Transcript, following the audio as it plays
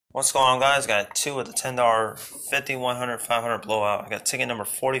What's going on, guys? Got two with the $10 50, 100, 500 blowout. I got ticket number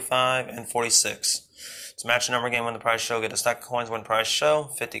 45 and 46. It's a match number game. Win the prize show. Get a stack of coins. Win the prize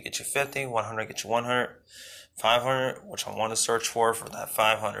show. 50 get you 50. 100 get you 100. 500, which I want to search for that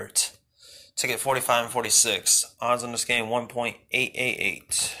 500. Ticket 45 and 46. Odds on this game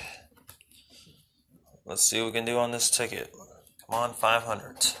 1.888. Let's see what we can do on this ticket. Come on,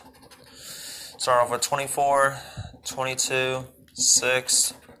 500. Start off with 24, 22,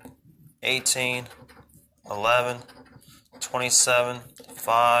 6, 18, 11, 27,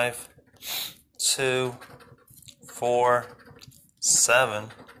 5, 2, 4, 7,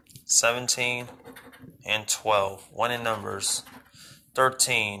 17, and 12. Winning numbers.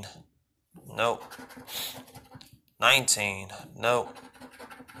 13, nope. 19, nope.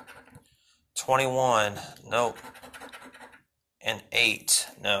 21, nope. And 8,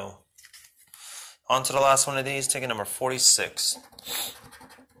 no. On to the last one of these, ticket number 46.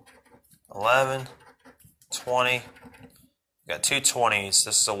 11, 20. We got two 20s.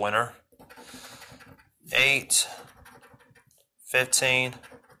 This is a winner. 8, 15.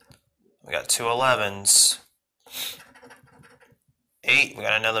 We got two 11s. 8, we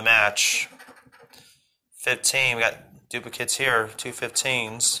got another match. 15, we got duplicates here, two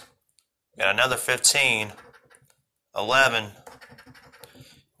 15s. We got another 15. 11.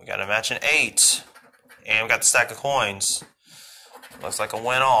 We got a match in 8. And we got the stack of coins. Looks like a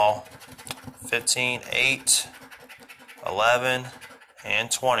win all. 15, 8, 11,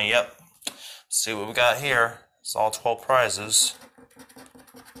 and 20. Yep. Let's see what we got here. It's all 12 prizes.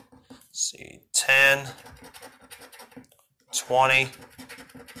 Let's see. 10, 20,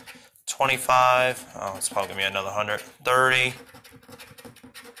 25. Oh, it's probably going to be another 100. 30,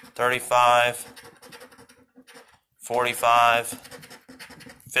 35, 45,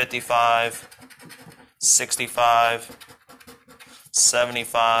 55, 65,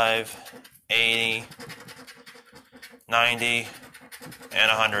 75, 80, 90, and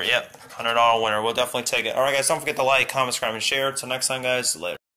 100. Yep, $100 winner. We'll definitely take it. All right, guys, don't forget to like, comment, subscribe, and share. Till next time, guys. Later.